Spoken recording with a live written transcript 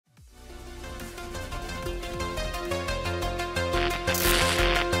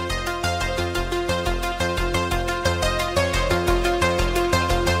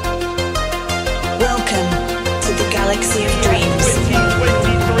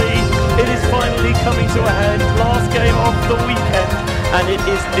coming to a head. Last game of the weekend, and it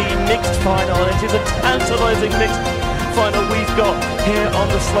is the mixed final. It is a tantalising mixed final we've got here on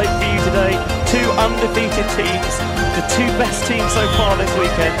the slate for you today. Two undefeated teams, the two best teams so far this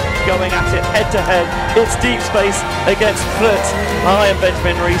weekend, going at it head to head. It's Deep Space against Flut. I am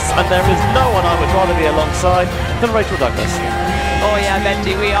Benjamin Rees, and there is no one I would rather be alongside than Rachel Douglas. Oh yeah,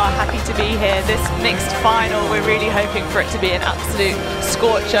 Benji, we are happy to be here. This mixed final, we're really hoping for it to be an absolute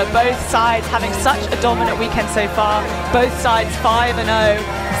scorcher. Both sides having such a dominant weekend so far. Both sides 5-0,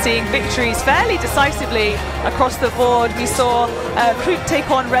 seeing victories fairly decisively across the board. We saw Flut take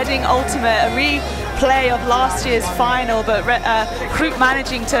on Reading Ultimate, a replay of last year's final, but Flut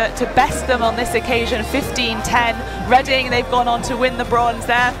managing to best them on this occasion, 15-10. Reading, they've gone on to win the bronze.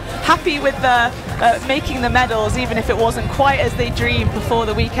 They're happy with the making the medals, even if it wasn't quite as they dreamed before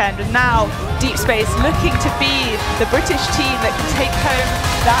the weekend. And now Deep Space looking to be the British team that can take home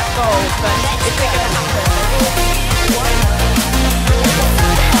that gold. But is it going to happen?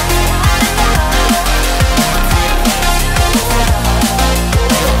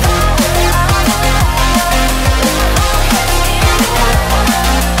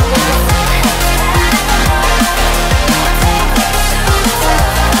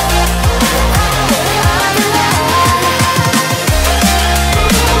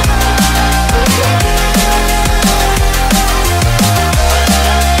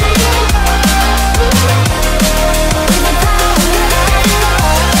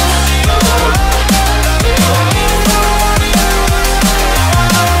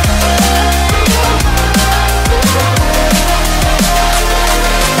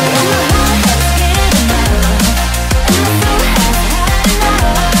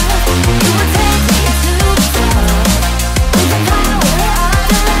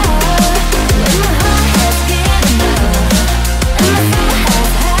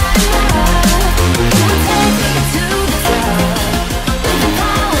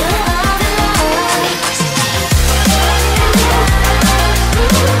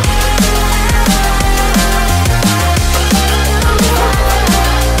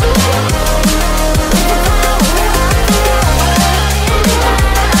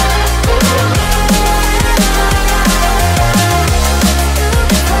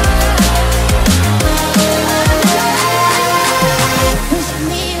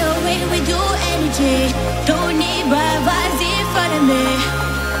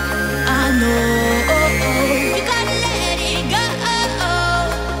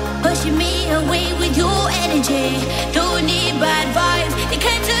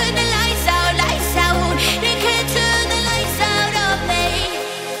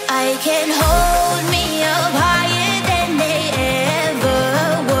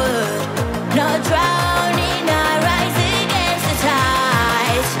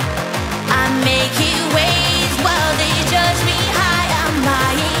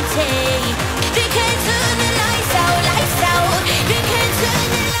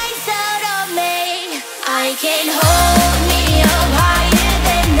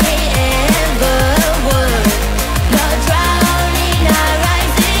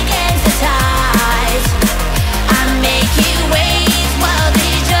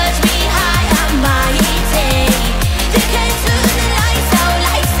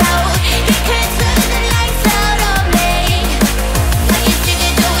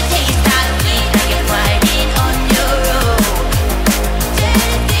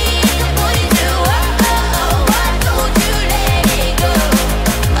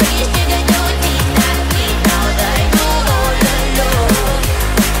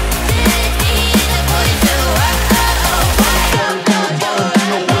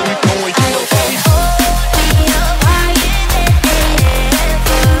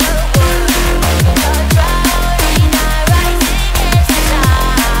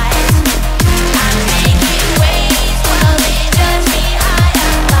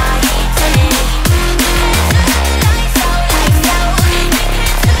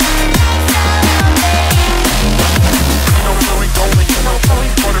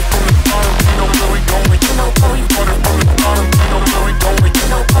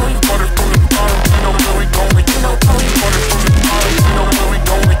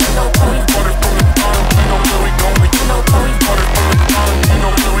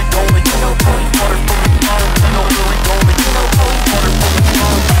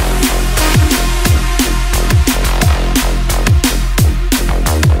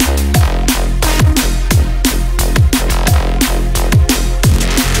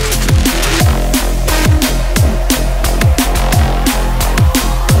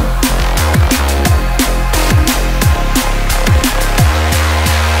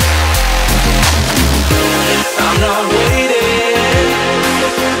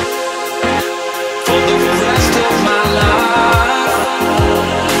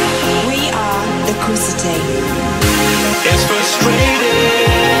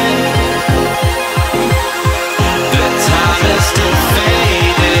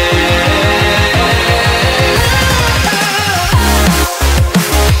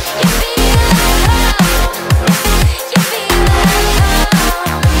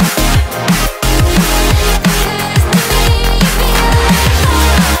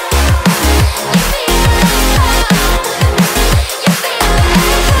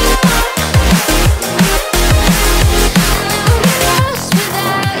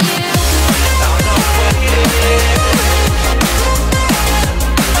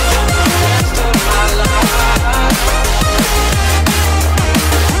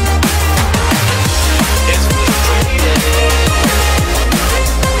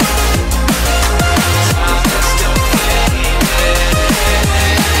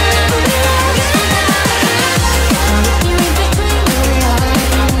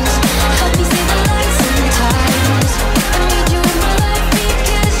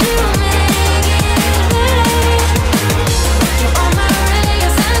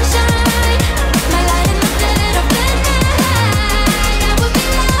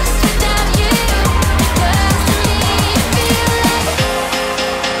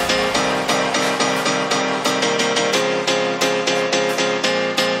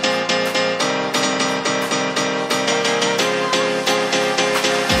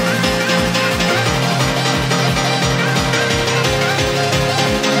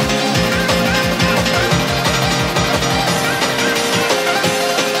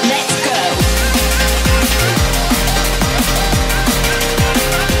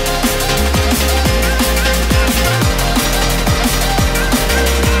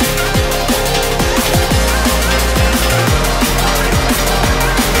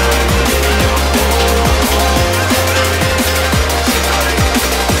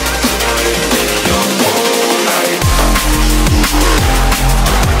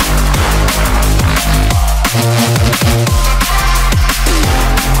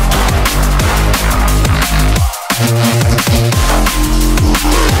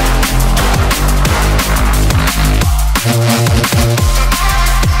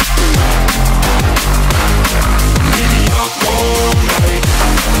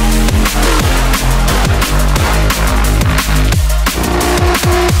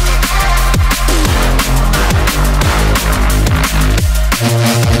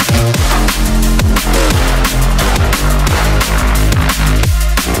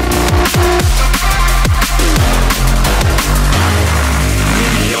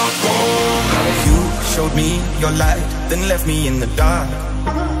 then left me in the dark.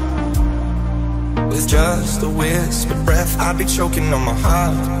 With just a whispered breath, I'd be choking on my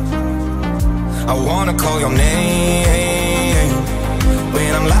heart. I wanna call your name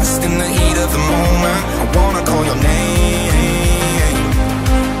when I'm lost in the heat of the moment. I wanna call your name,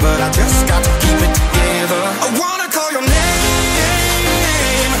 but I just got to keep it together. I wanna call your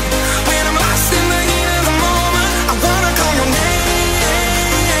name when I'm lost in the heat of the moment. I wanna call your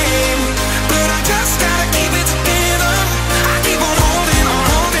name, but I just gotta keep it together. I keep on holding on,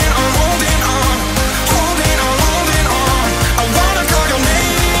 holding on, holding on, holding on, holding on. I wanna call your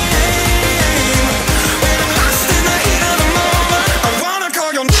name when I'm lost in the heat of the moment. I wanna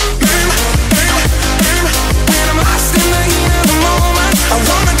call your name when I'm lost in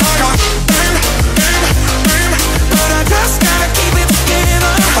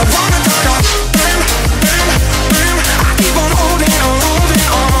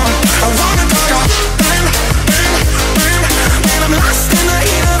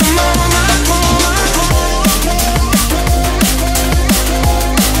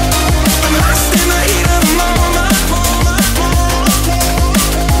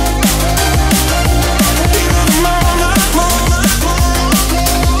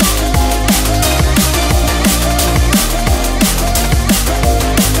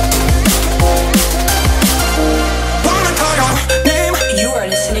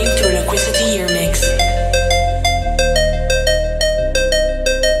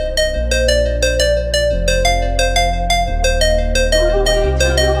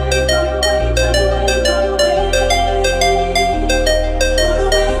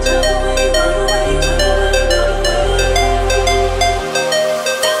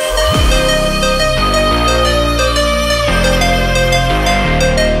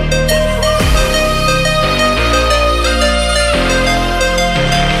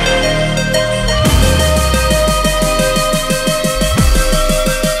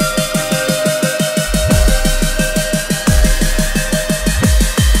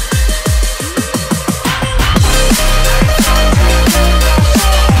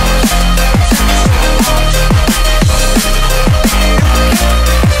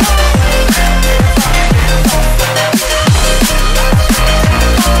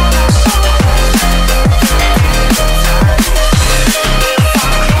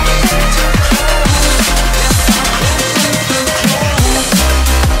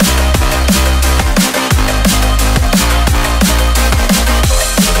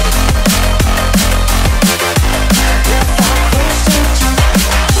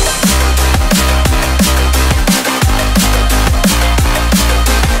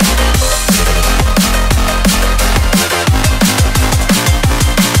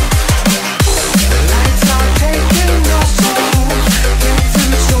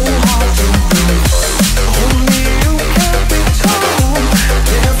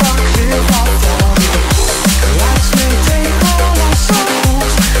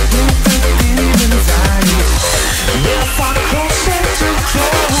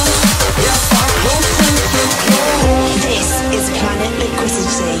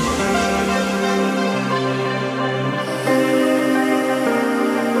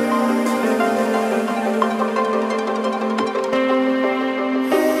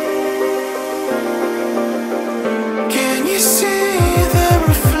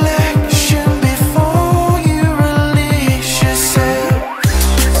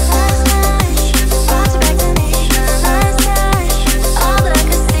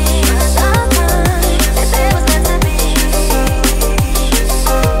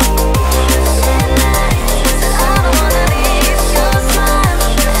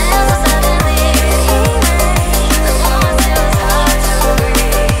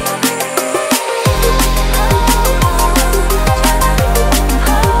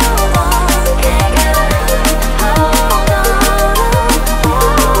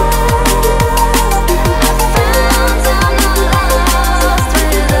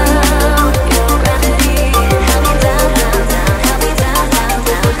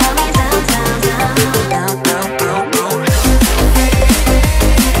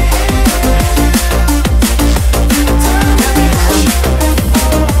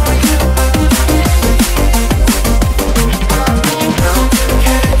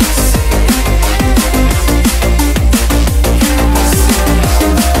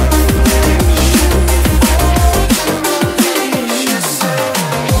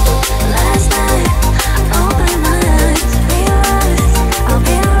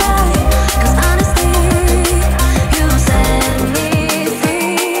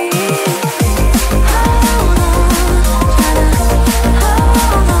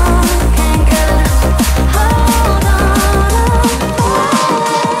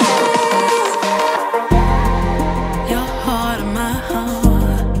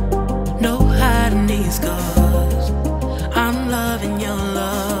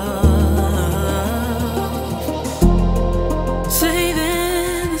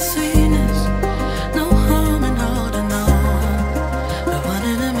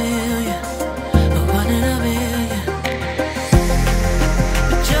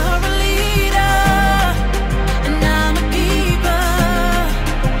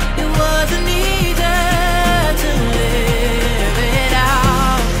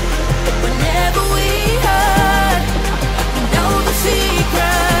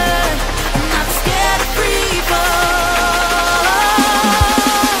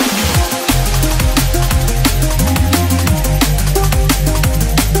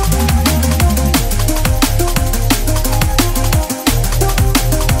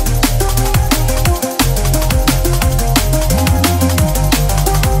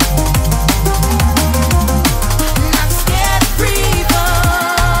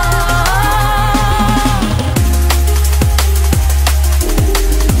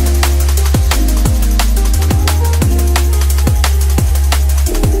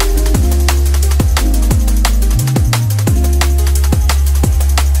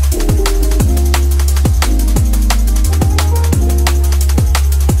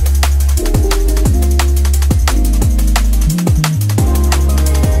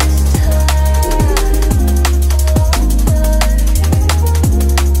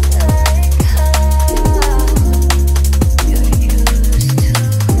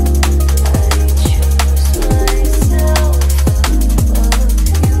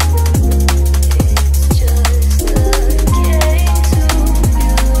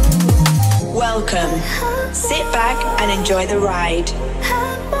enjoy the ride.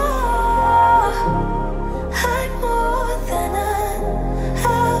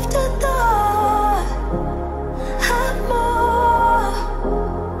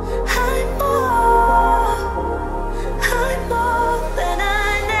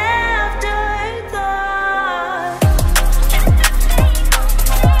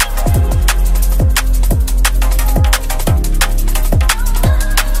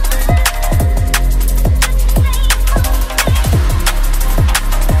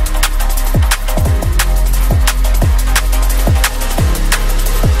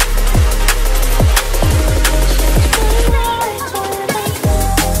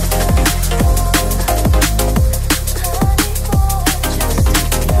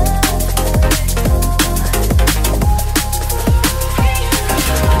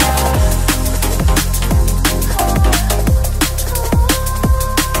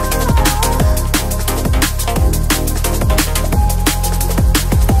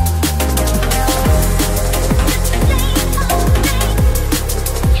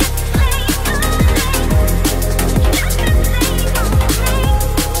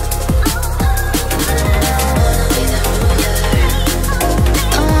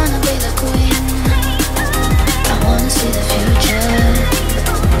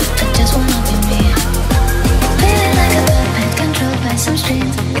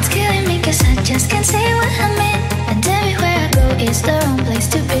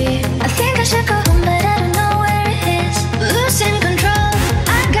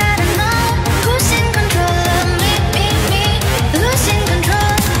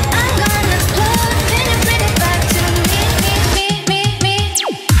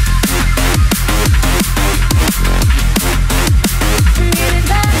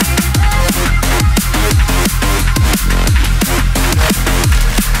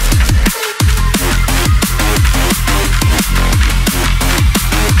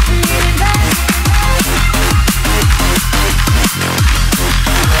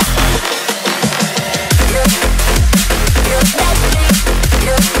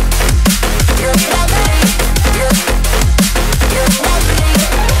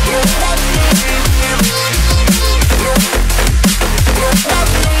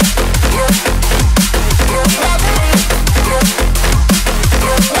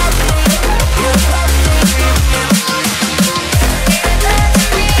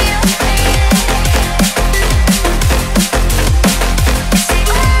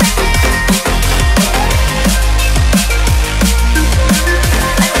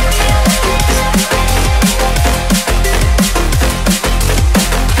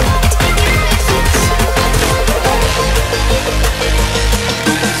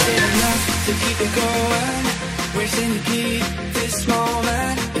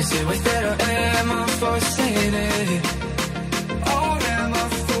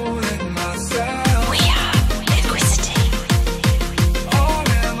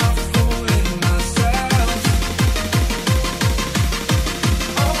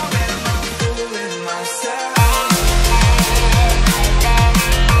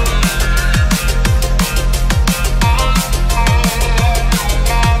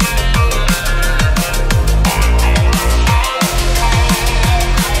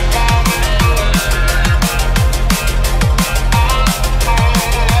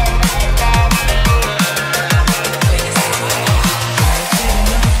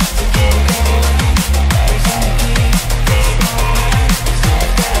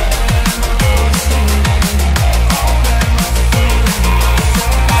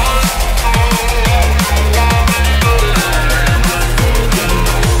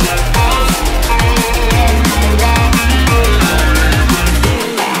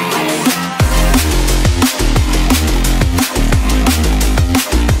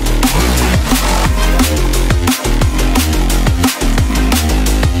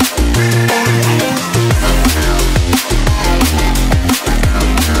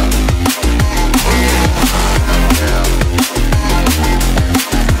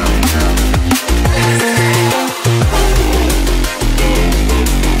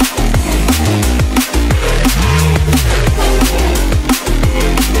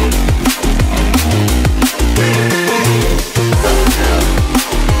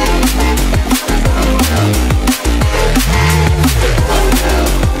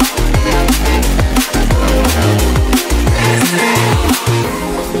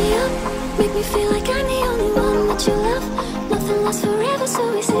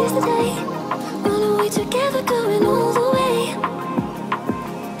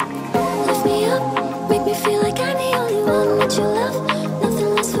 that you love.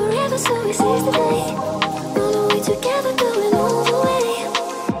 Nothing lasts forever, so we seize the day. Run away together, go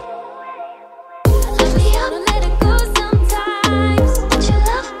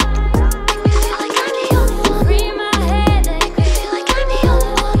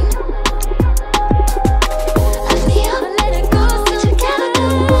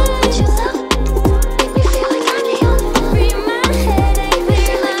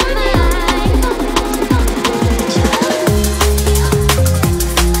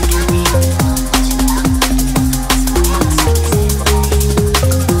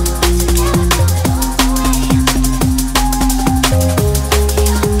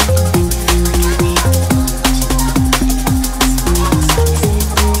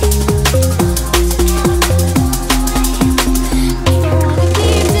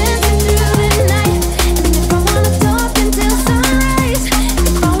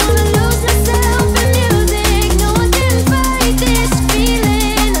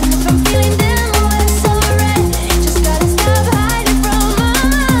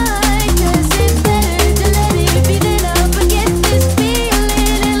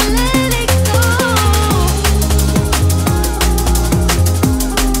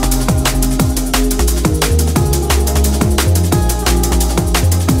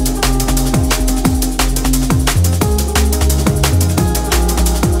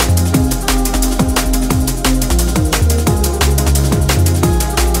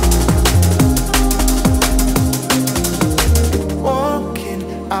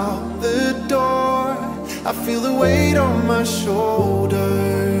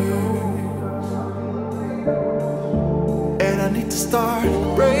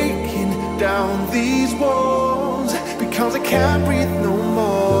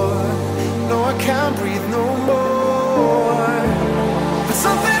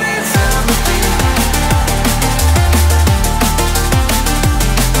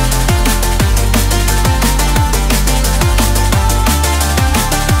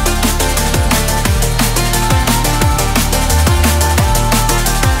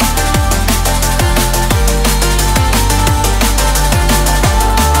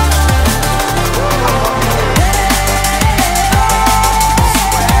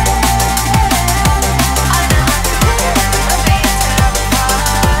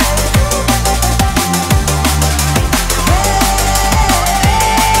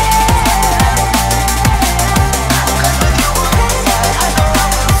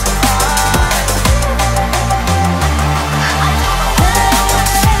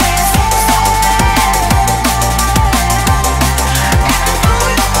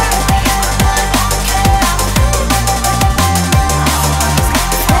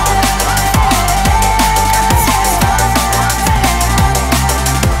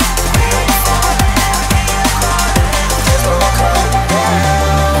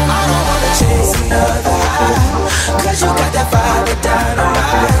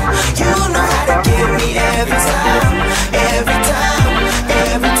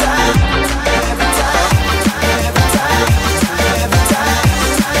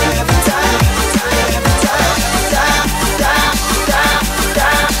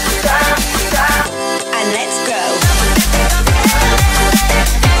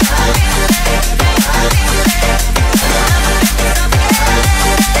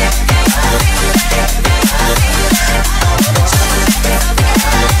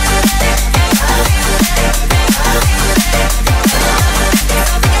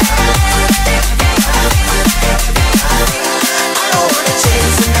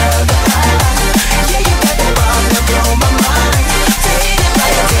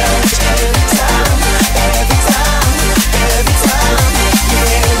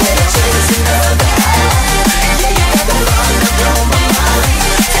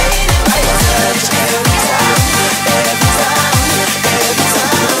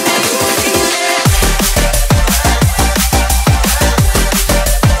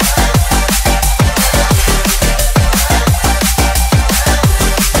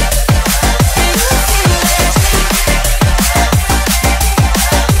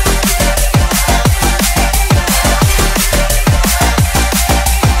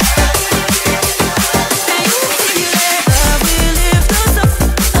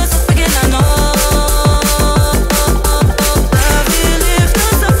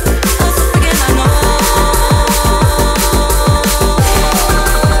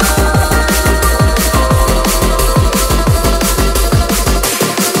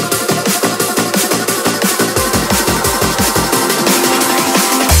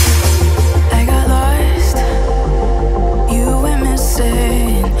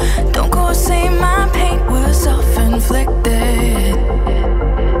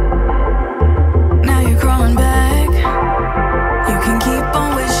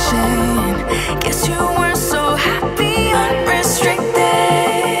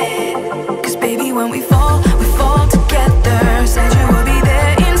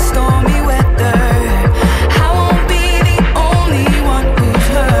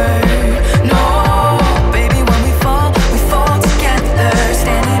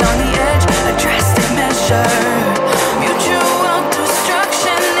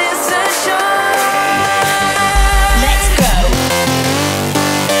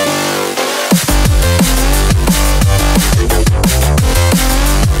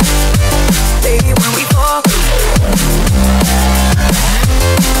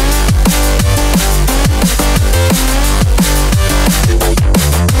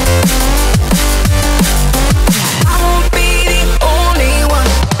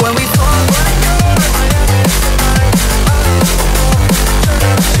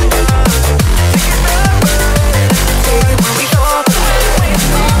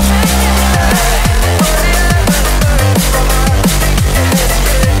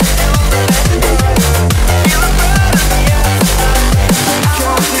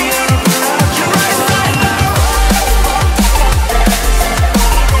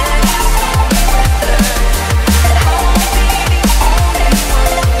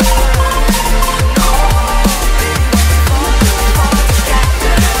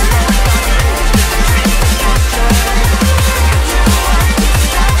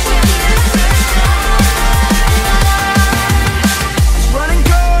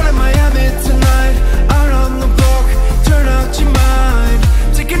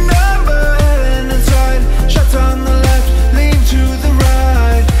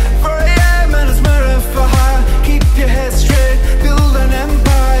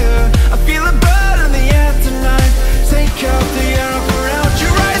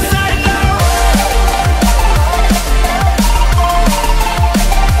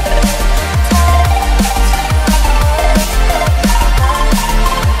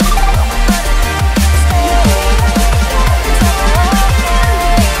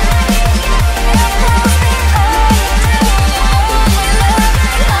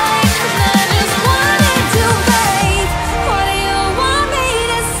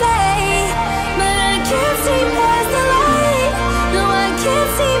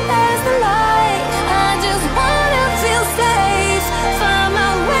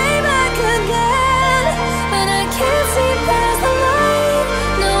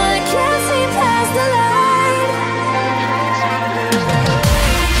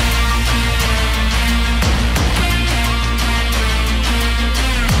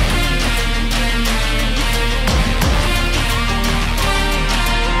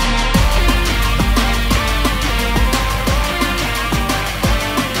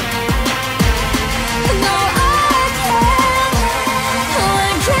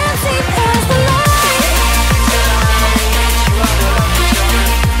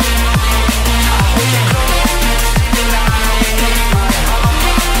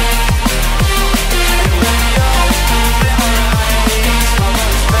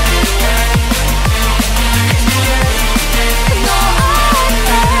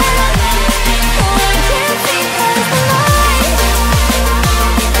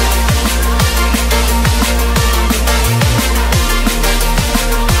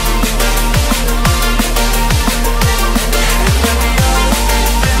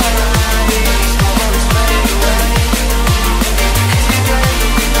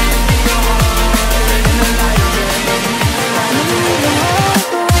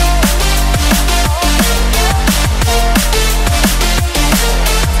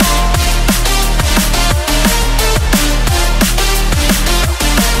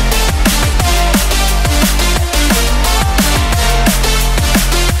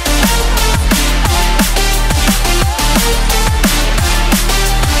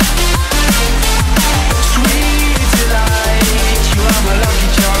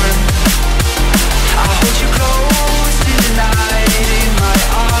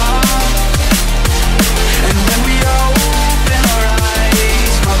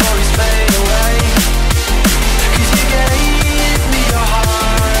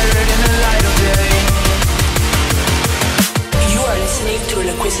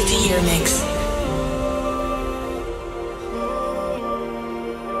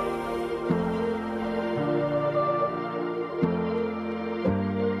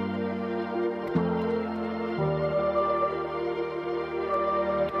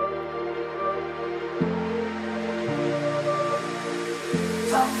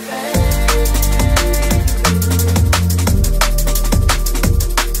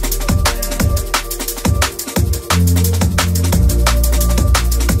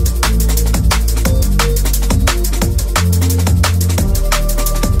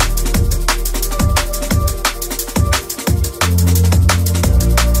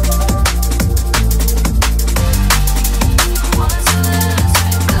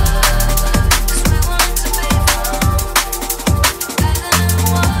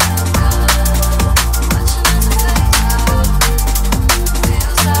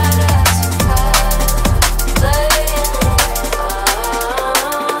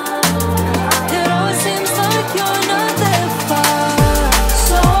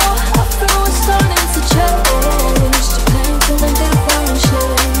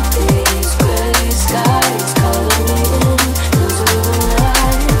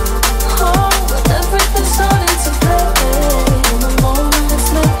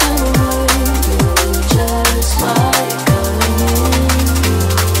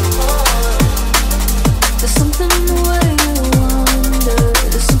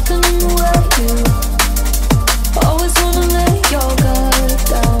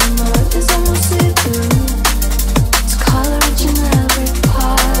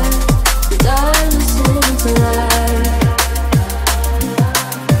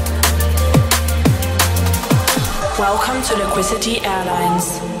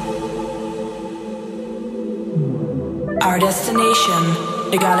seconds. Our destination,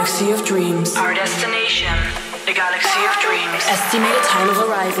 a galaxy of dreams. Our destination, a galaxy of dreams. Estimated time of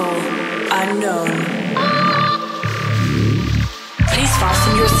arrival, unknown. Please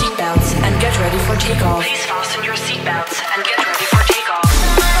fasten your seatbelts and get ready for takeoff. Please fasten your seatbelts and get ready for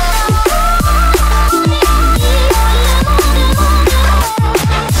takeoff.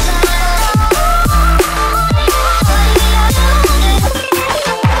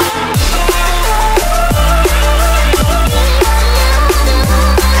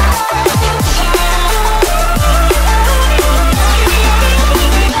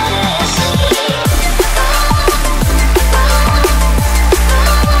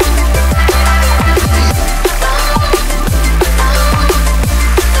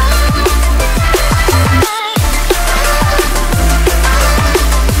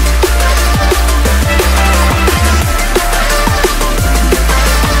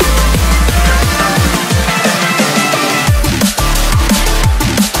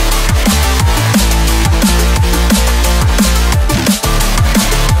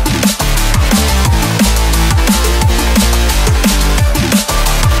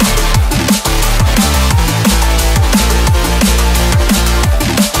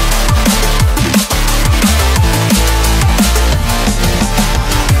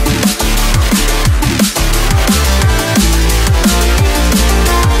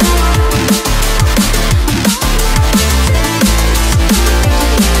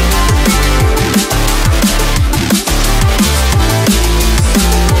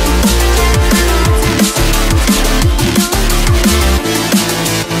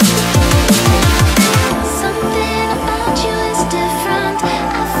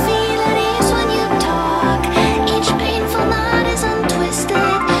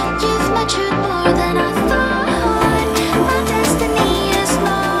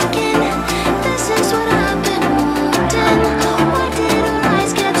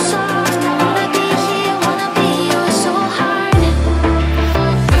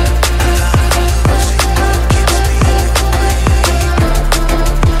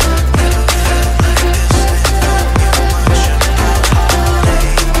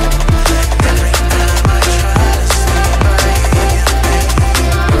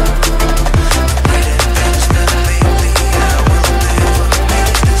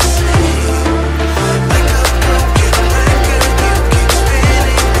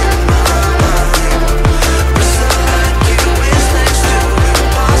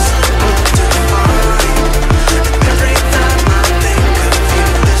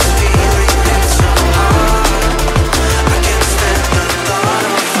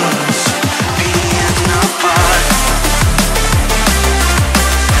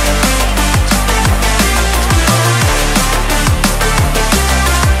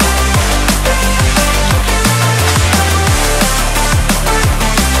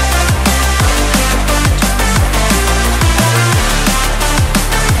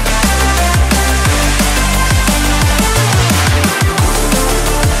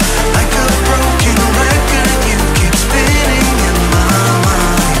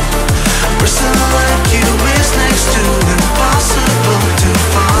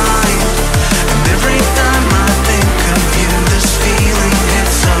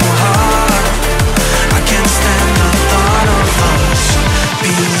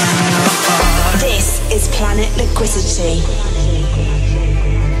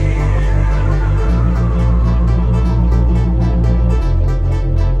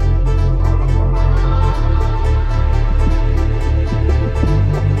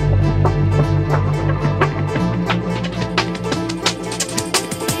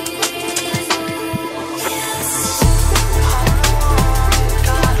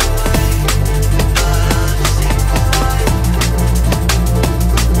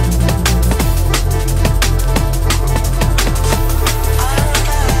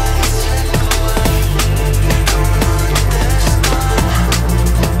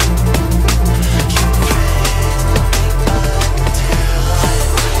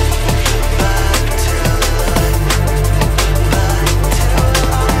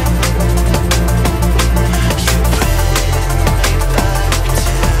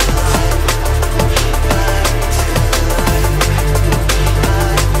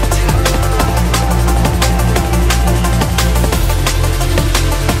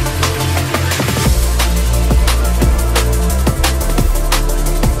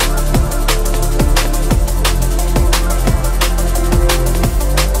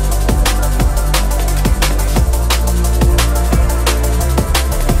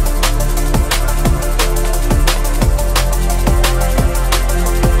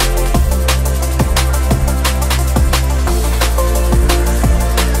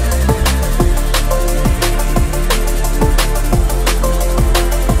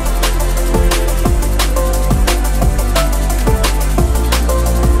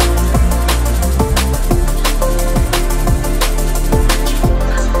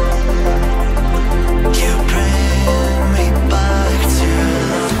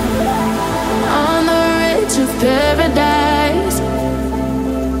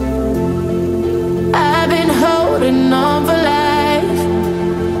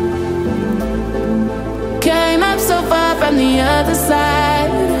 the other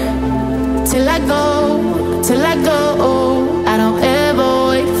side. Till I go, I don't ever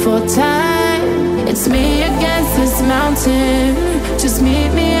wait for time. It's me against this mountain, just meet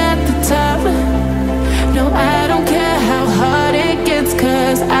me at the top. No, I don't care how hard it gets,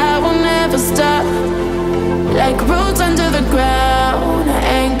 'cause I will never stop. Like roots under the ground,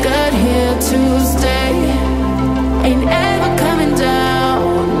 anchored here to stay. Ain't ever coming down,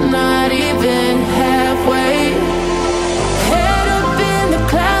 not even halfway. Head up in the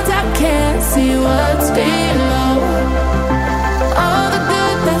clouds, I can't see what's below. All the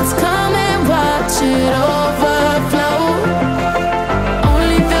good that's coming, watch it overflow.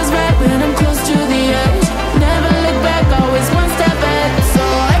 Only feels right when I'm close to the edge. Never look back, always one step ahead. So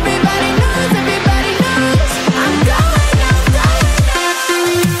everybody knows I'm going.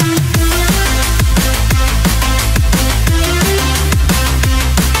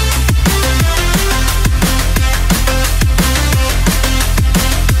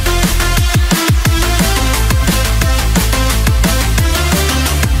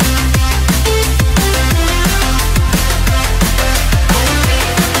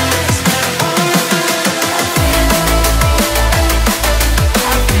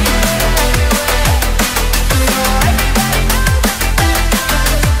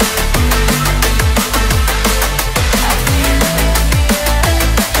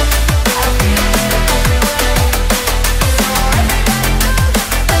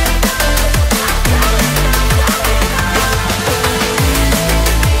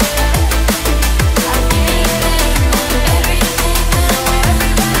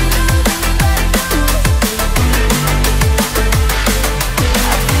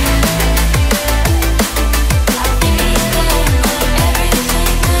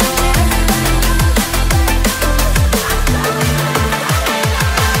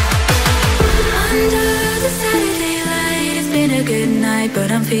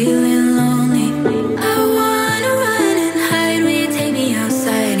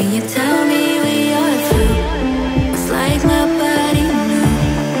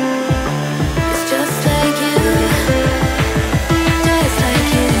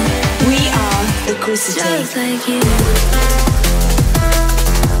 Just like you.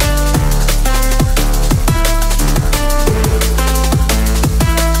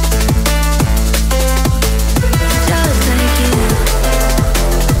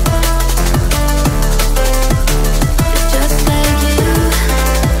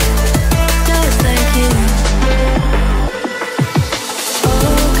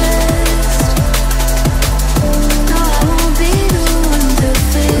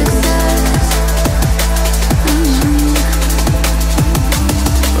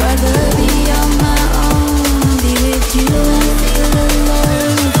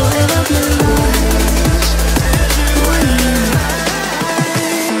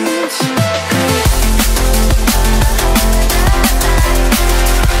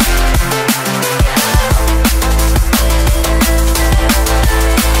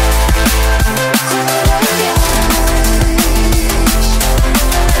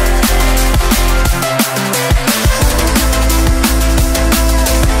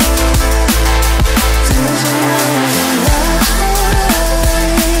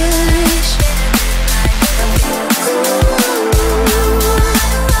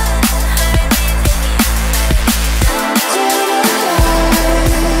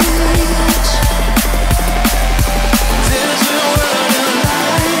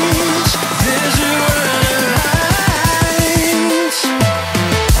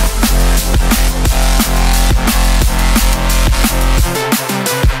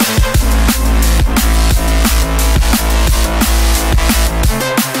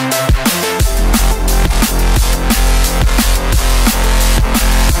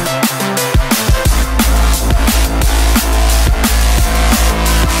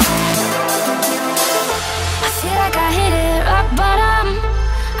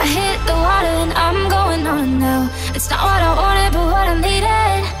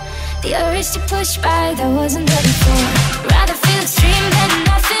 To push back that wasn't ready for. Rather feel extreme than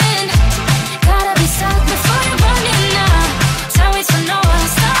nothing. Gotta be stuck before you're running now. Time waits for no one,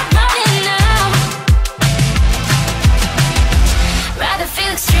 stop running now. Rather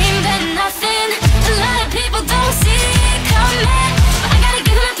feel extreme than nothing. A lot of people don't see it coming, but I gotta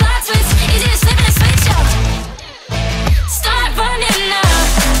give them a plot twist. Easy to slip in a switch up. Start running now.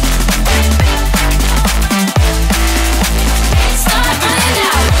 Start running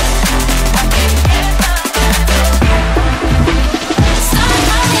now.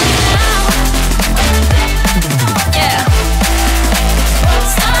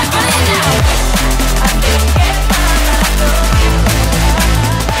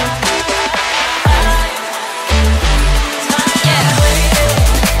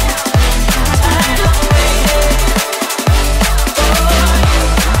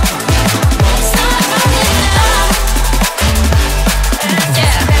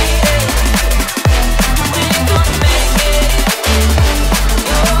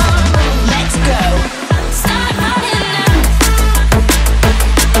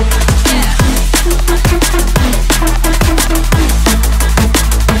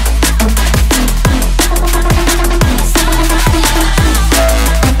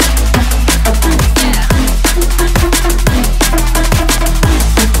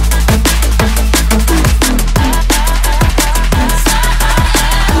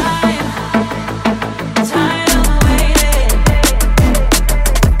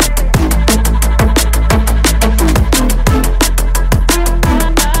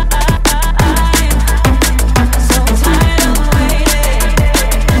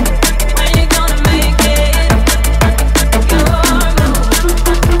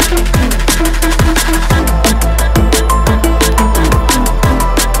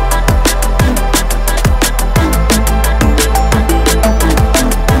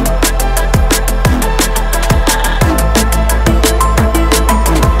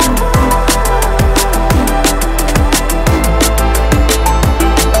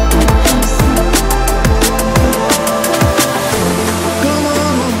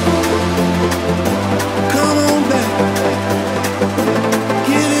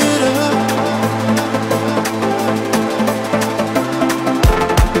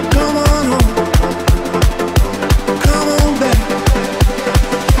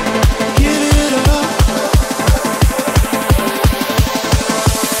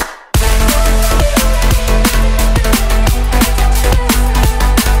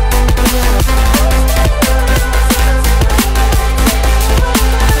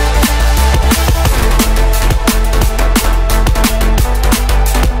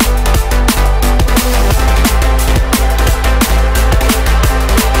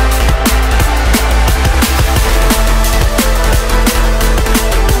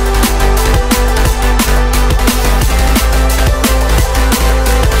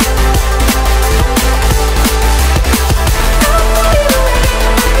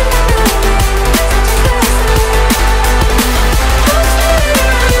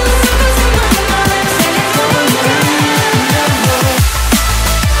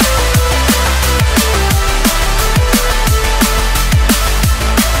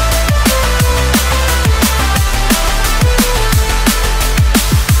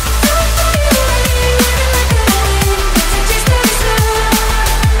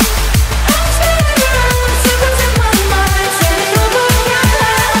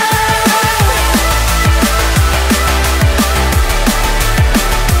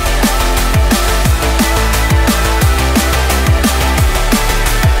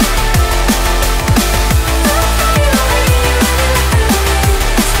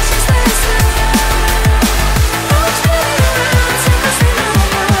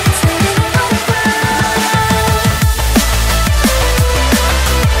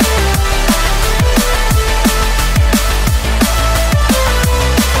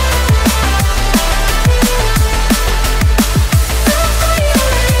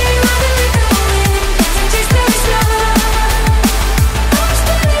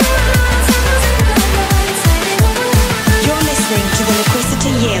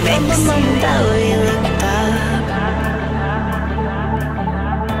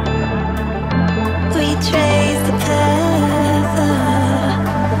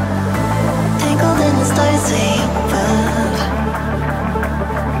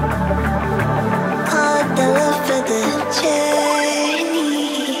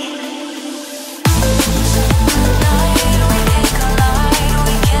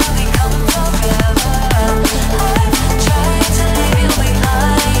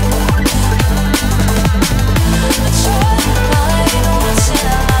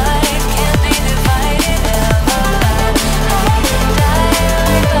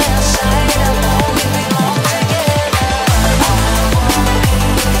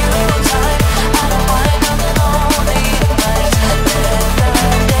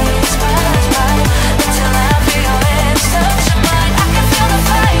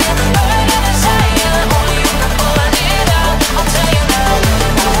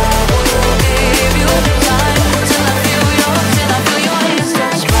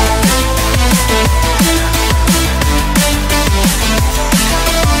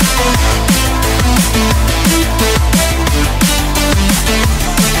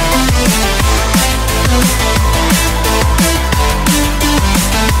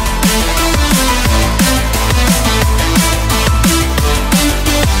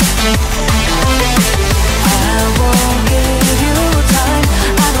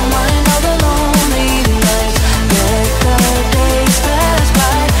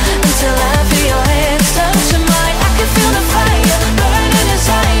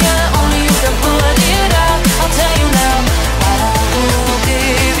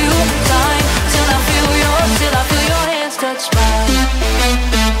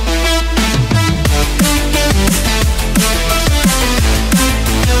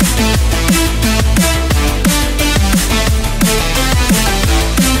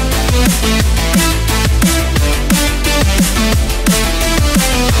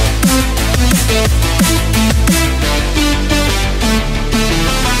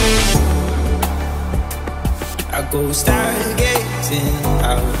 go stargazing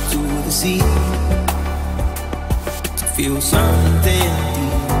out to the sea to feel something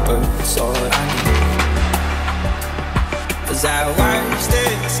deeper, that's all I need. As I watch the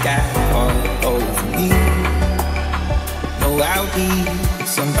sky all over me, know I'll be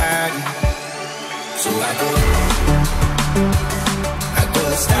somebody. So I go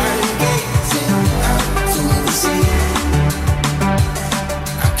stargazing out to the sea.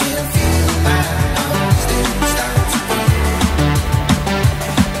 I can feel my arms, they start to beat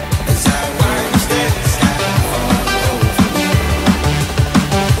as I watch the sky fall over me.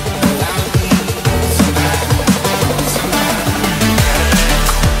 Know I'll be somebody, somebody.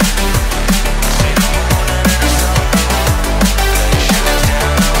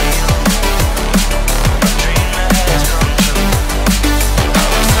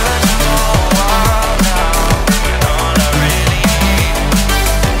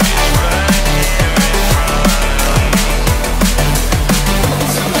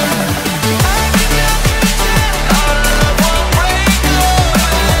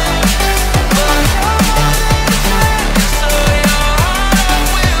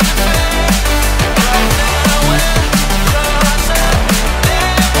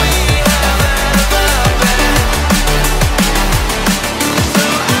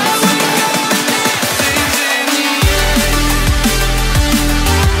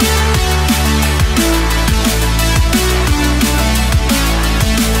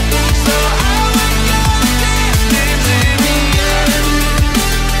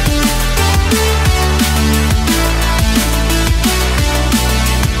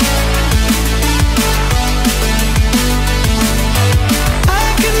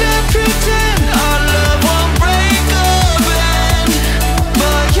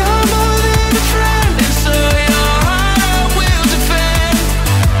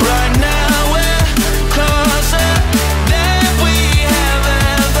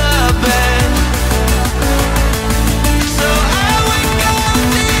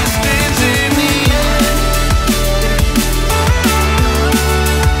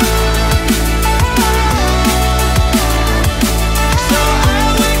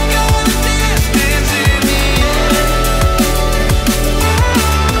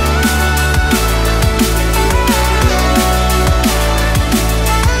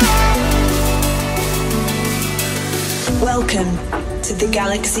 Welcome to the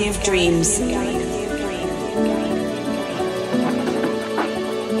Galaxy of Dreams.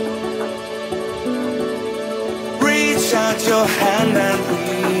 Reach out your hand and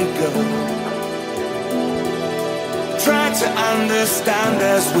we go. Try to understand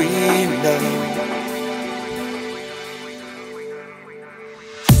as we know.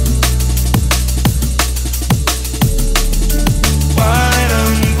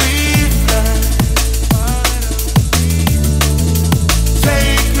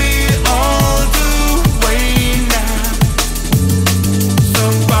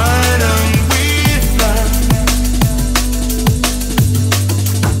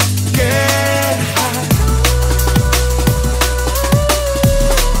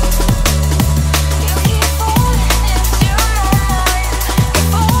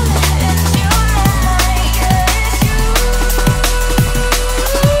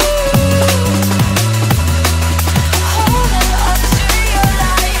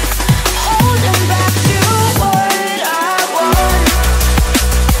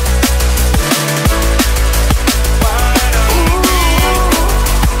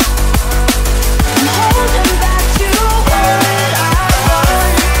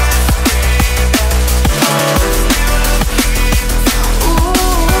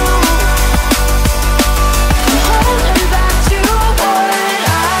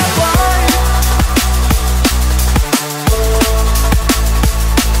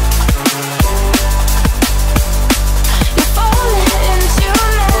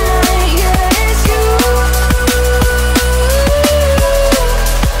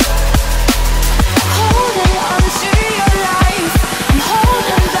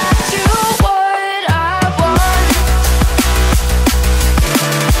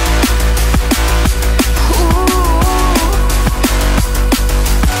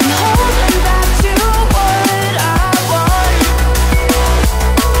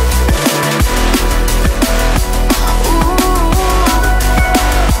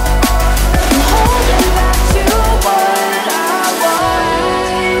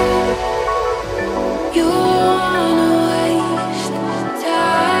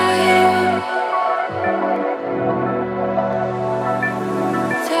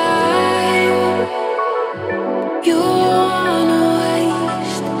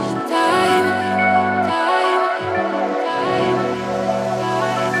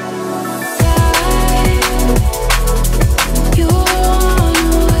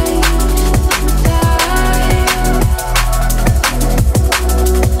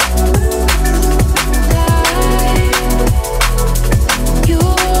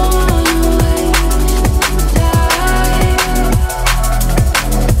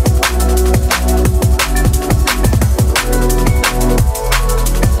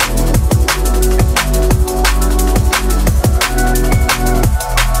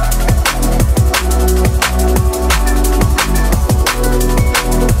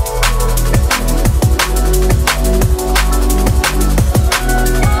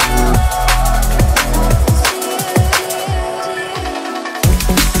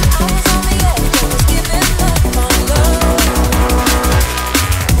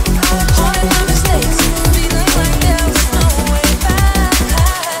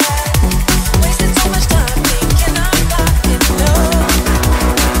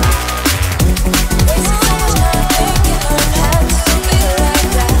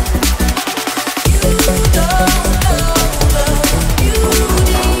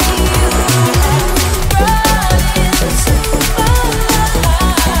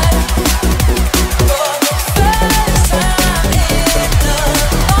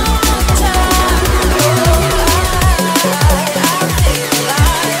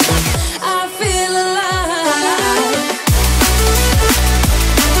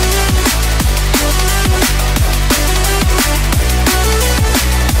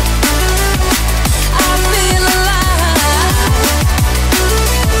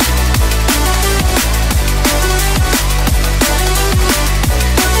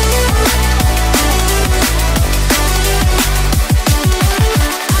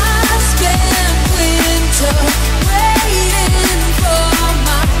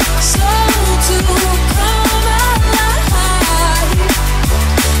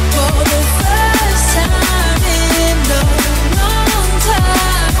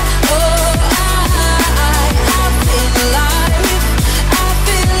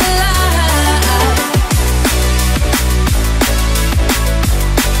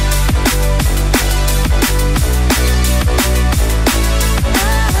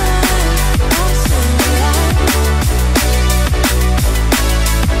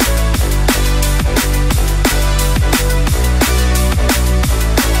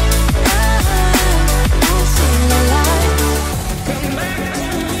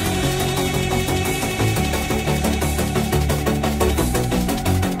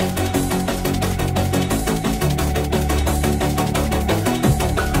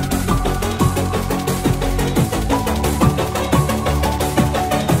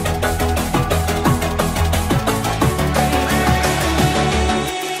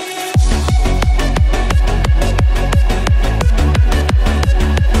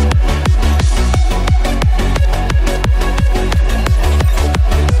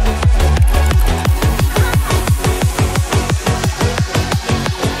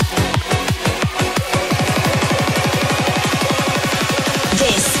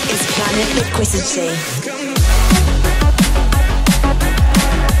 Liquicity.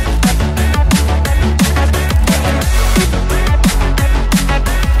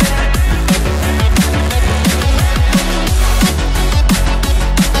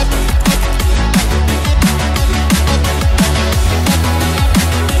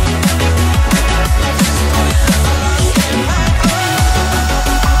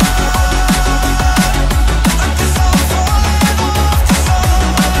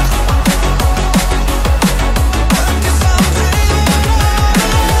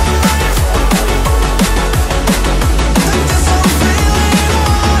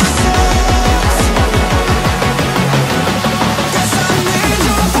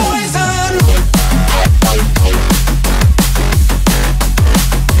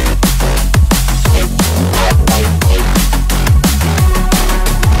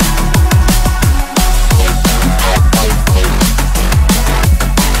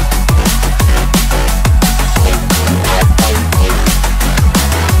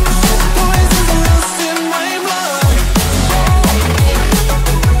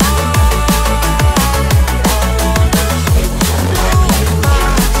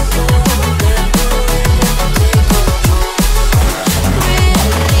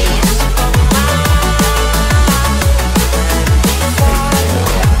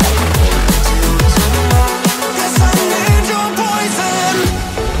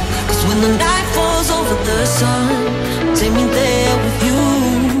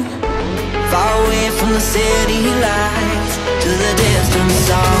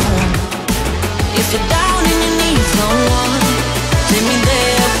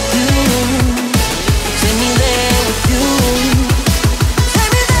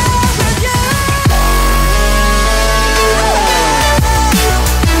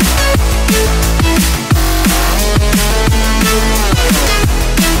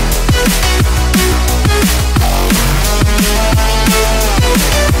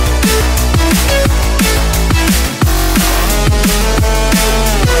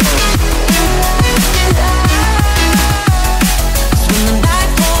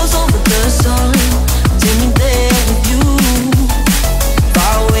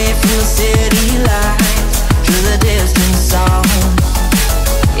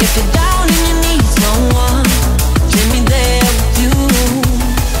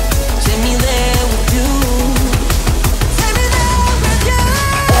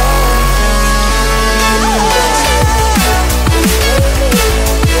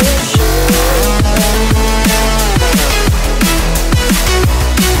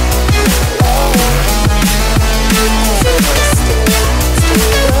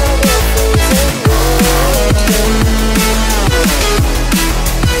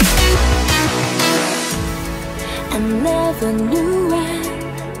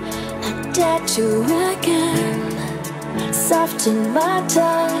 Soften my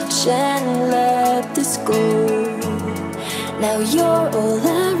touch and let this go. Now you're all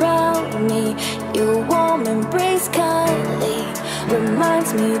around me. Your warm embrace kindly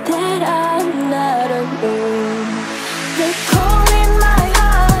reminds me that I'm not alone. The cold in my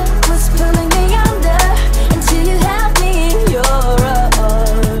heart was pulling me under until you held me in your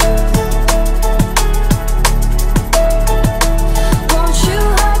arms. Won't you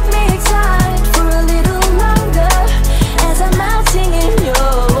hug me tight for a little longer as I'm melting in your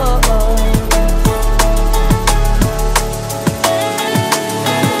arms?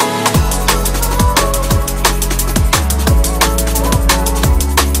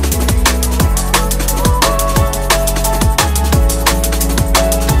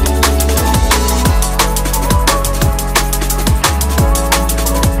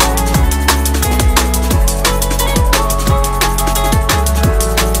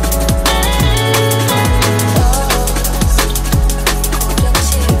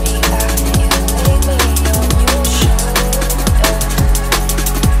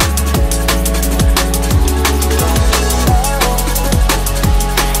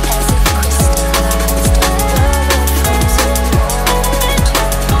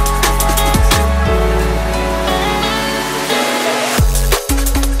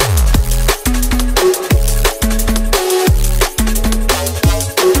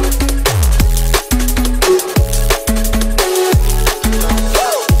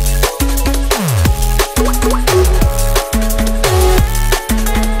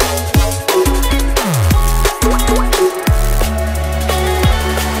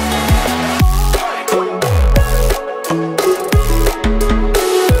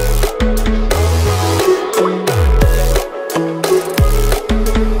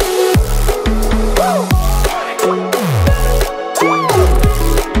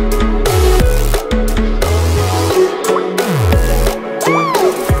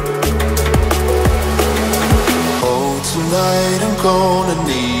 gonna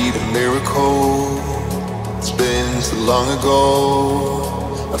need a miracle. It's been so long ago.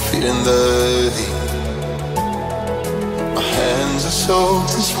 I'm feeling the heat. My hands are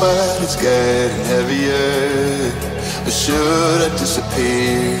soaked in sweat, it's getting heavier. But should I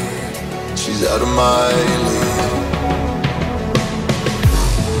disappear, she's out of my league.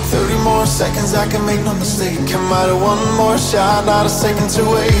 30 more seconds, I can make no mistake. Come out of one more shot, not a second to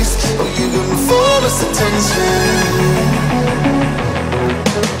waste. Oh, you give me fullest attention.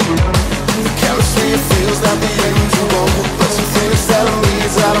 The chemistry, it feels like the usual, but something is telling me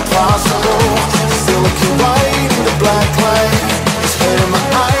it's not impossible. Still looking right in the black light. It's hurting my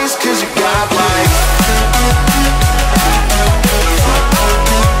eyes cause you got light.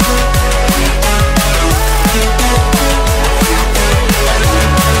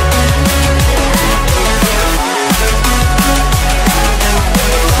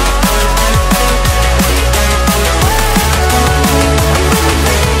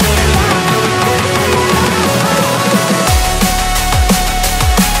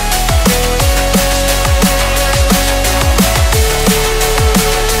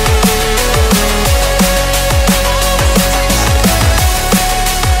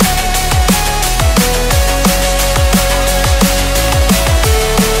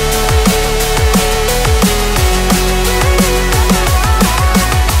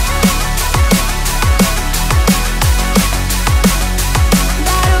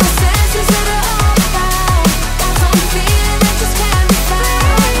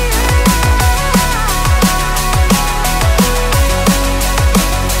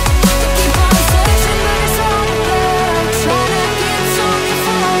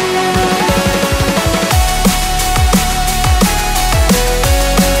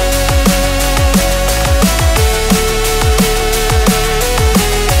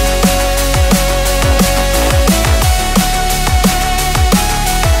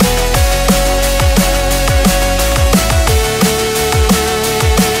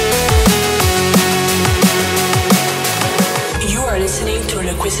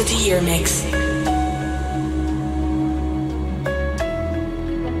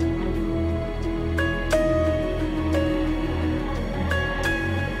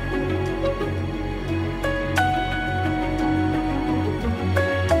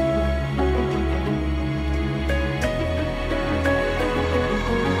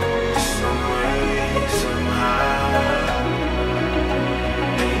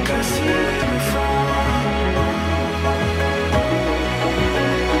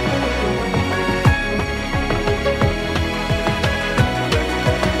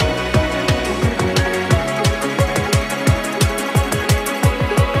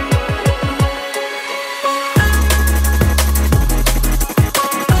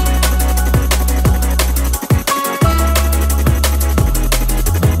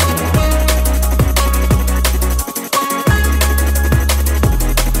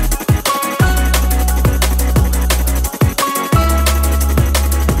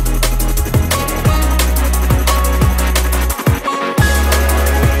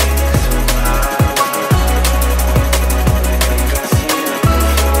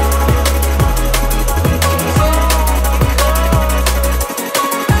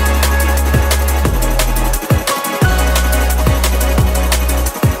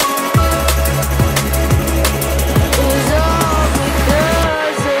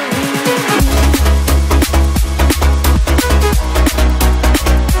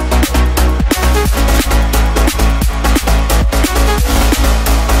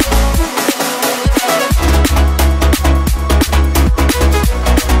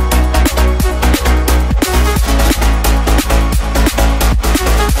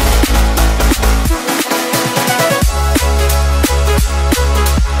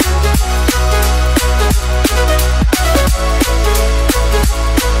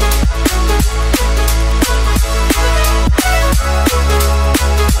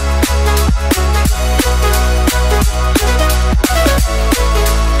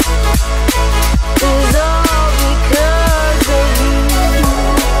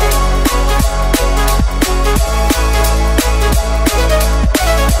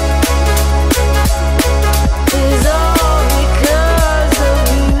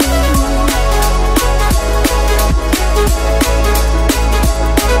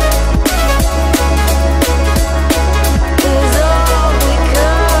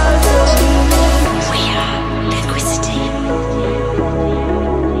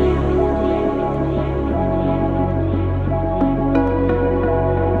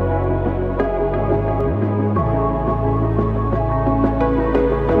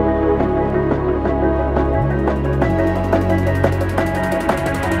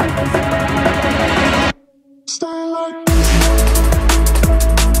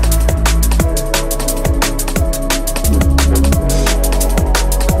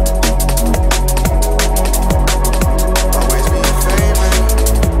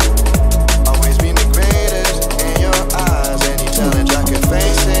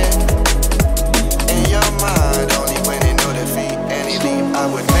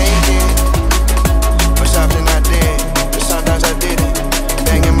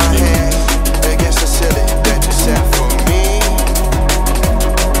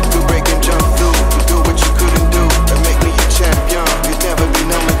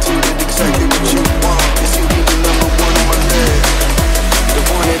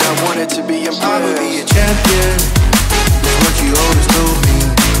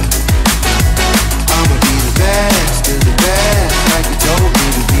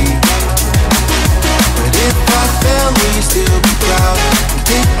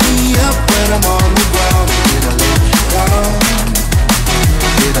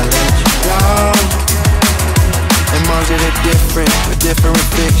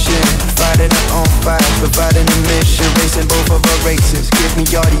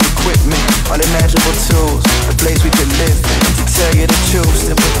 all the equipment, all the measurable tools, the place we could live in. To tell you the truth,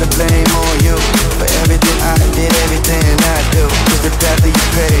 to put the blame on you for everything I did, everything I do. Cause the path that you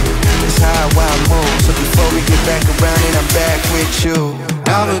paved is how I move. So before we get back around it, I'm back with you.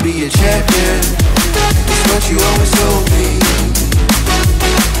 I'ma be a champion, it's what you always told me.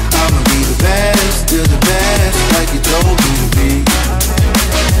 I'ma be the best, still the best, like you told me to be.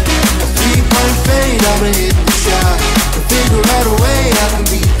 A 3-point fade, I'ma hit the shot. Figure out a way I can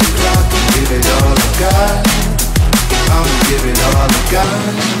beat the clock. Give it all I got, I'ma give it all I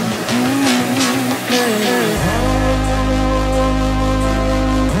got.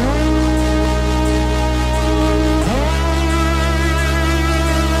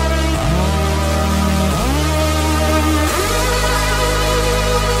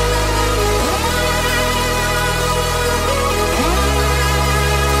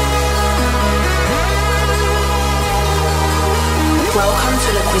 Welcome to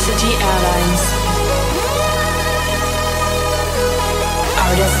Liquicity Airlines.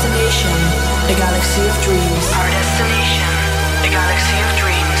 Our destination, a galaxy of dreams. Our destination, a galaxy of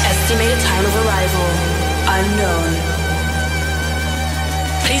dreams. Estimated time of arrival, unknown.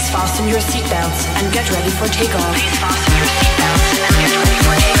 Please fasten your seatbelts and get ready for takeoff. Please fasten your seatbelts and get ready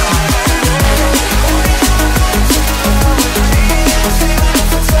for takeoff.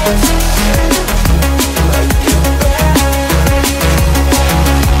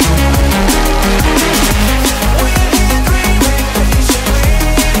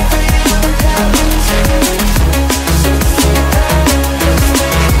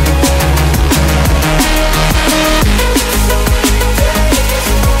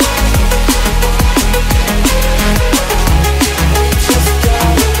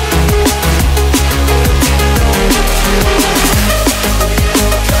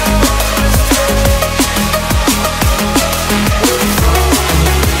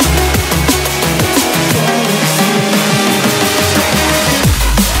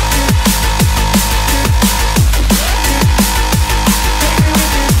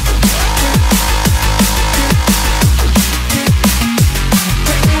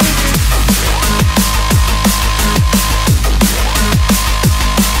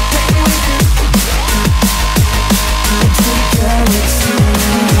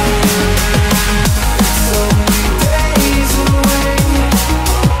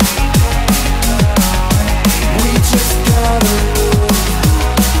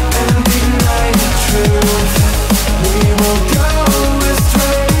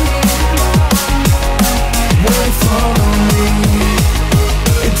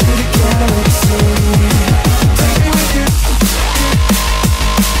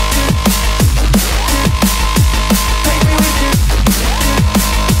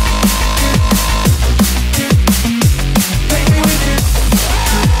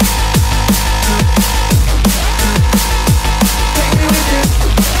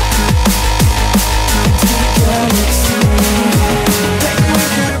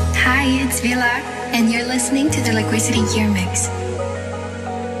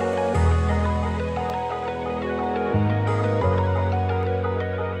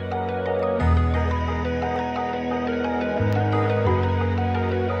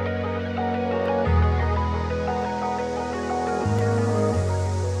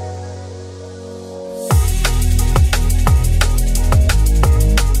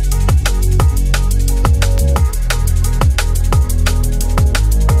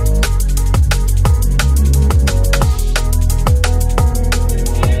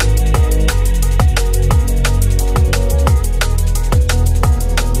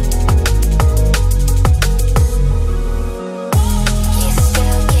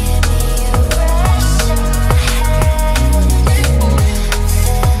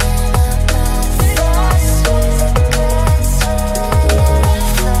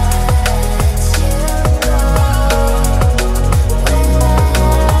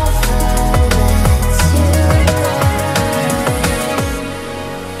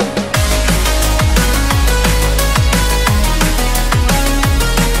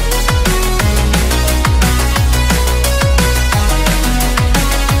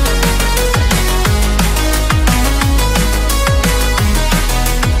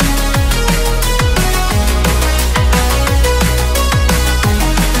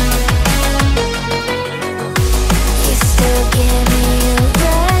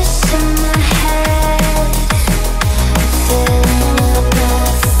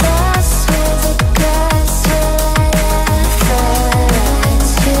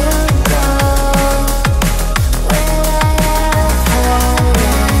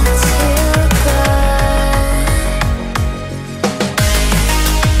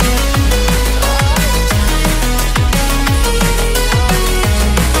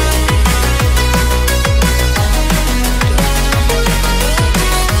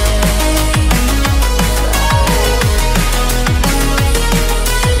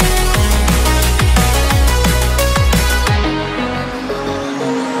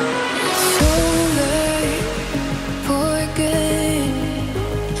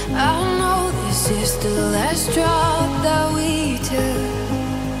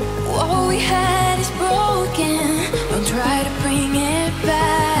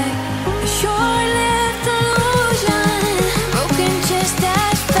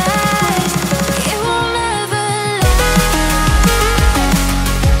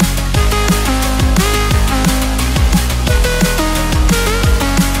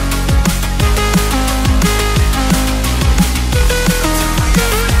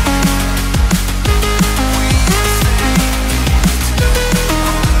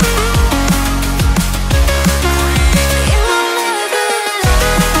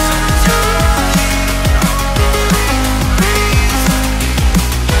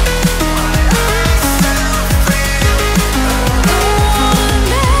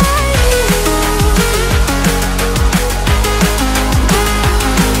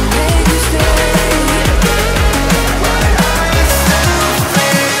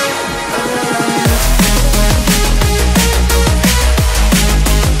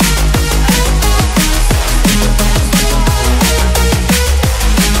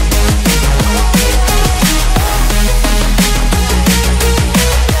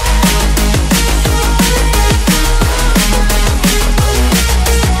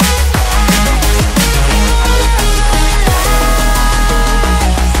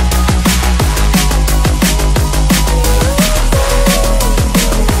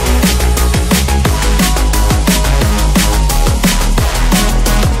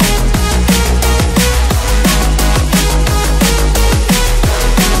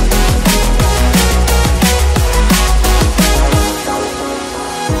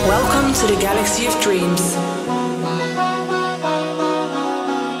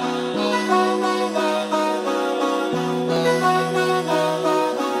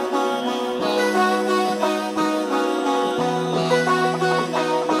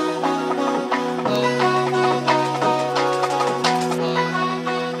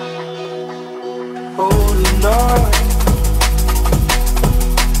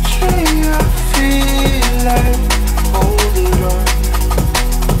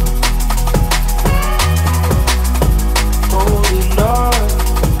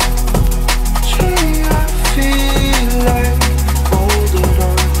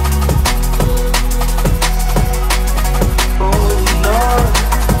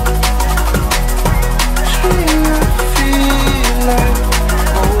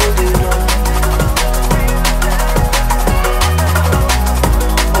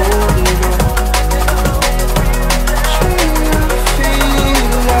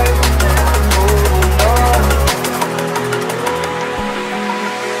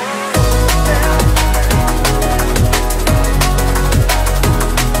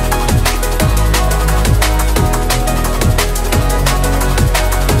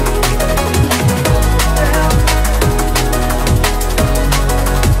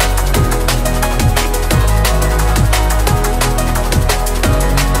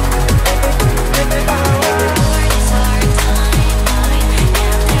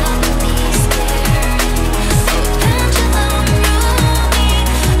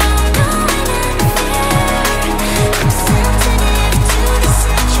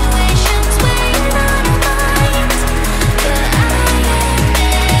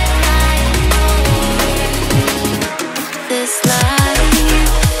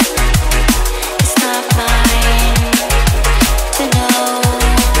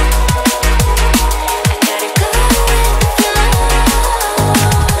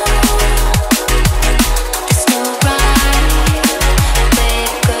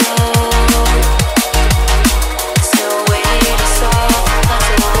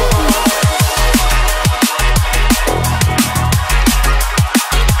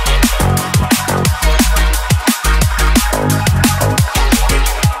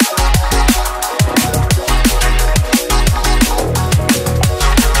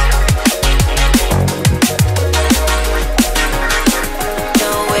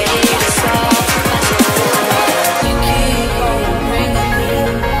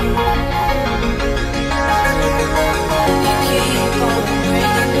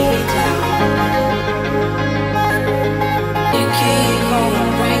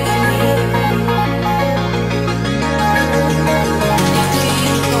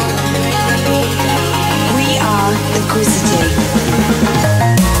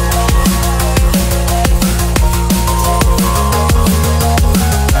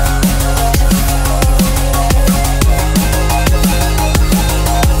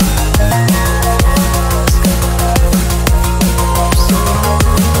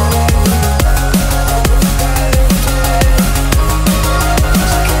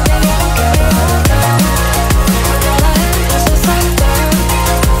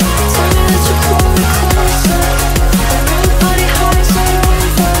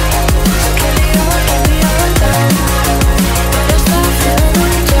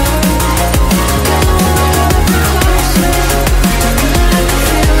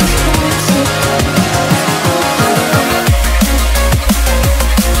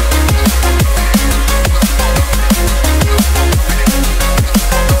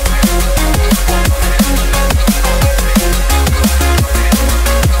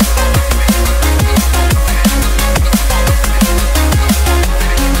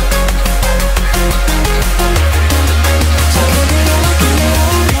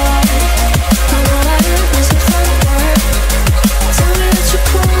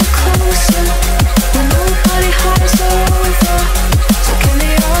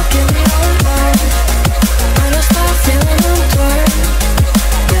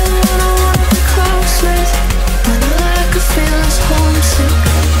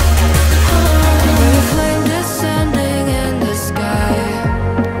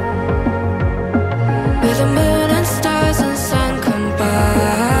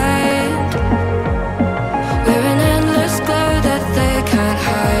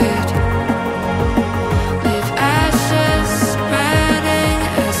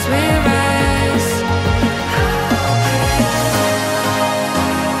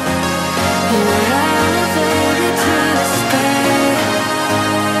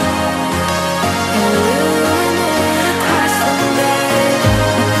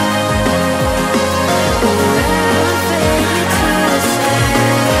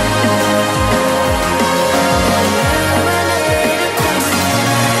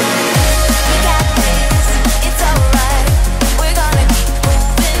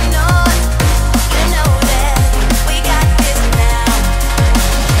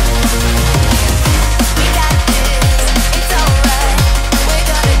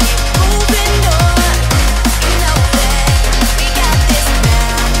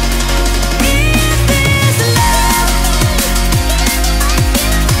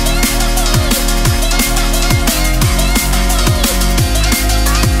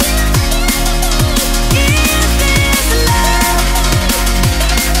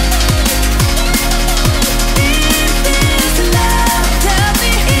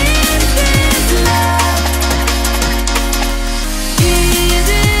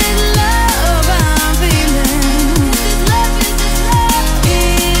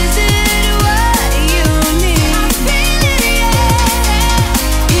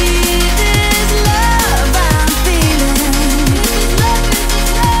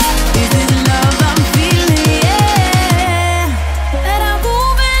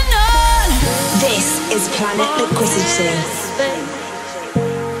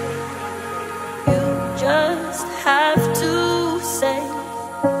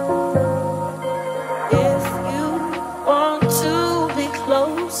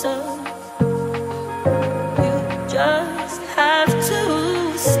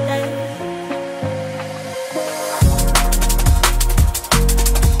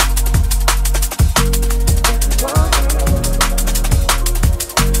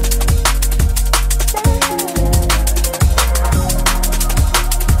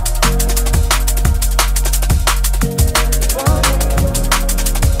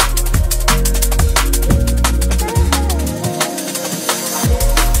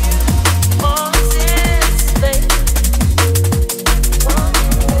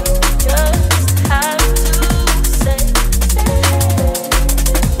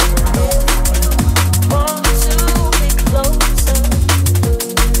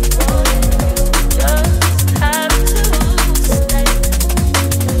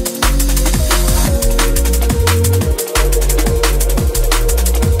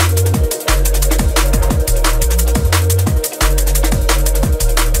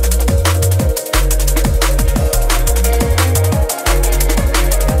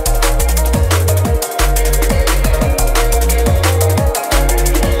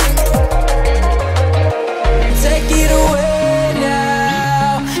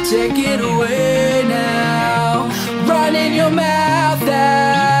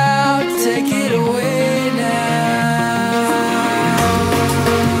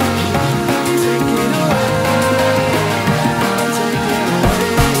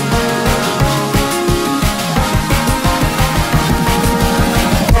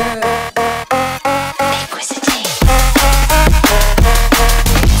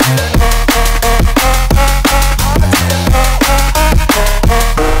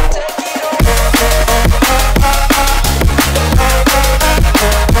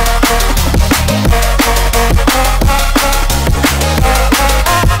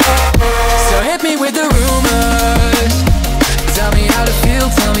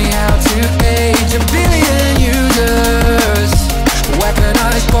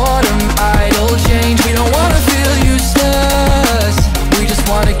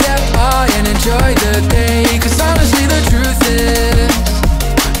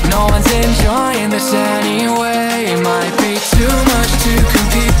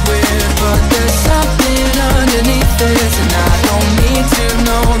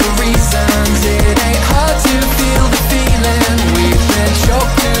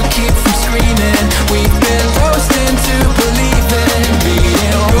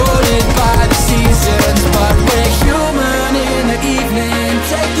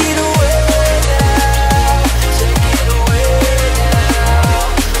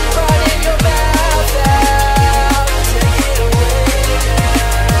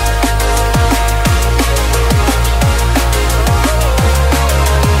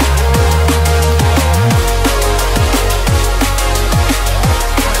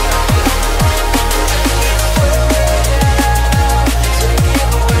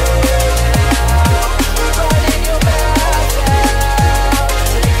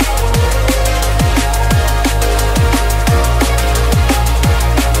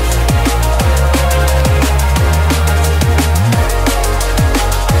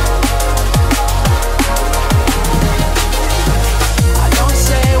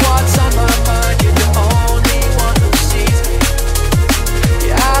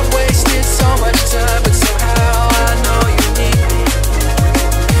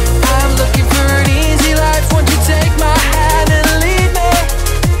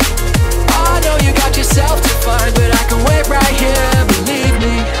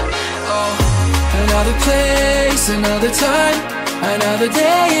 Another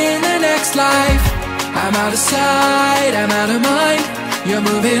day in the next life. I'm out of sight, I'm out of mind. You're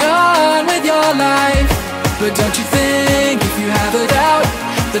moving on with your life. But don't you think, if you have a doubt,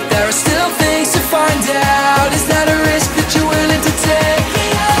 that there are still things to find out? Is that a risk that you're willing to take?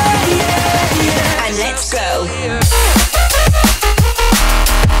 Yeah, yeah, yeah. And let's go.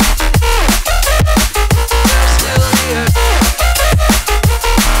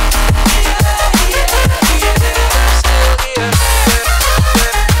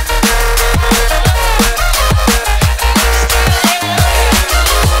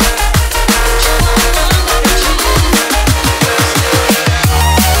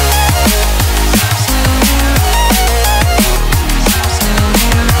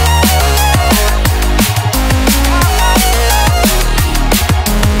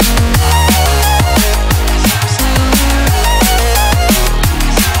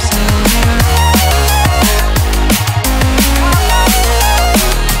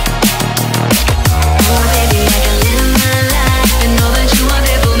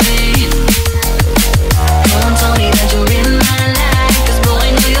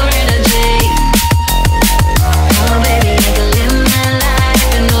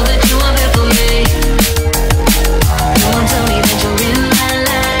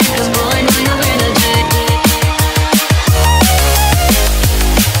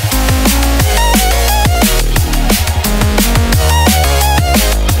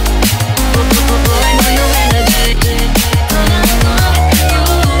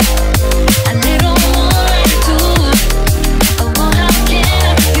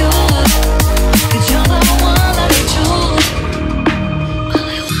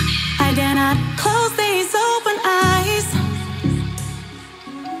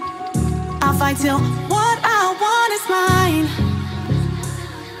 Till what I want is mine.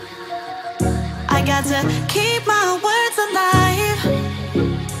 I got to keep my words alive.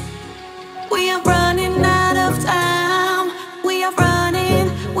 We are running out of time. We are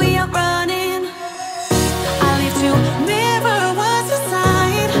running, we are running. I live to mirror what's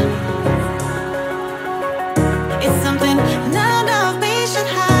inside. It's something none of me should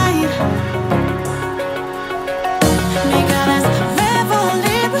hide. Make us revel,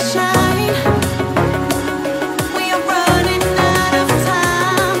 we shine.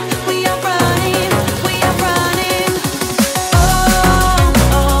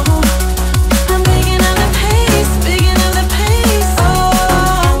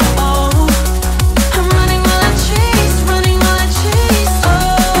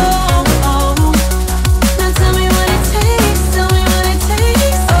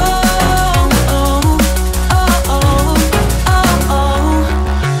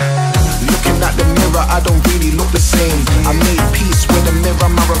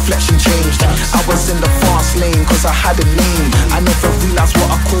 I had a name. I never realized what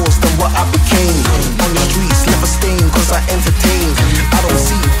I caused and what I became. On the streets, left a stain cause I entertained. I don't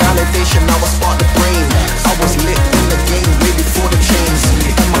see validation, now I spark the brain. I was lit in the game way before the chains.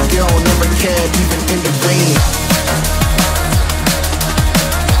 And my girl never cared even in the rain.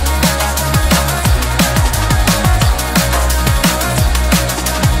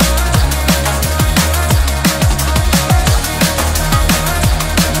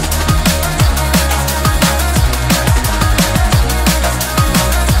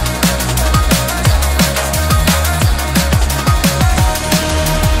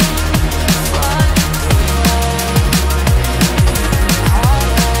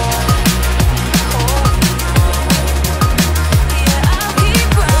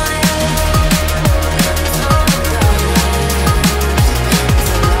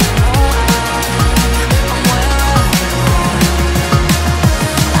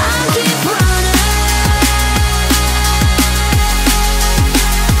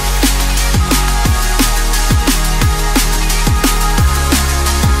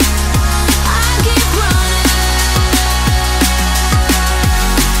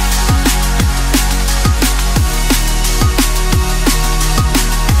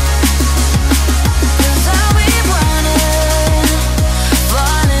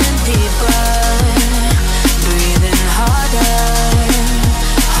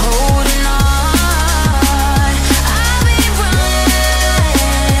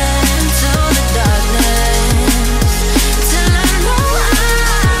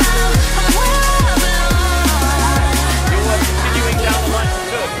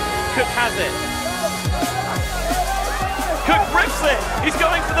 He's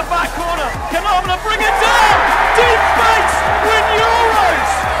going for the back corner. Canabla, bring it down! Deep space! Win Euros!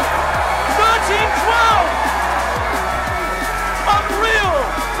 13-12! Unreal!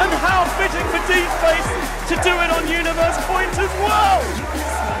 And how fitting for Deep Space to do it on Universal. first point as well.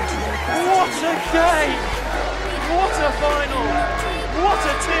 What a game. What a final. What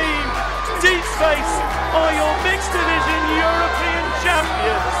a team. Deep Space are your mixed division European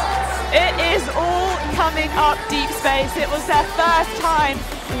champions. It is all coming up, Deep Space. It was their first time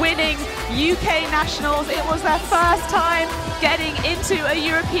winning UK Nationals. It was their first time getting into a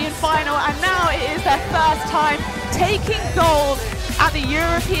European final, and now it is their first time taking gold at the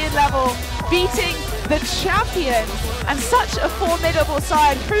European level, beating the champions, and such a formidable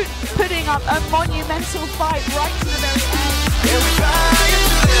side, putting up a monumental fight right to the very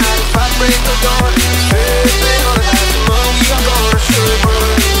end.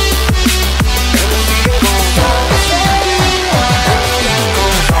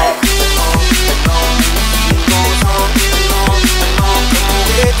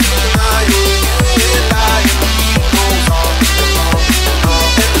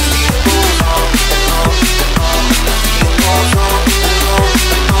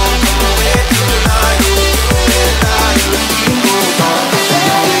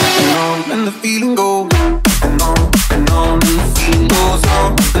 And the feeling goes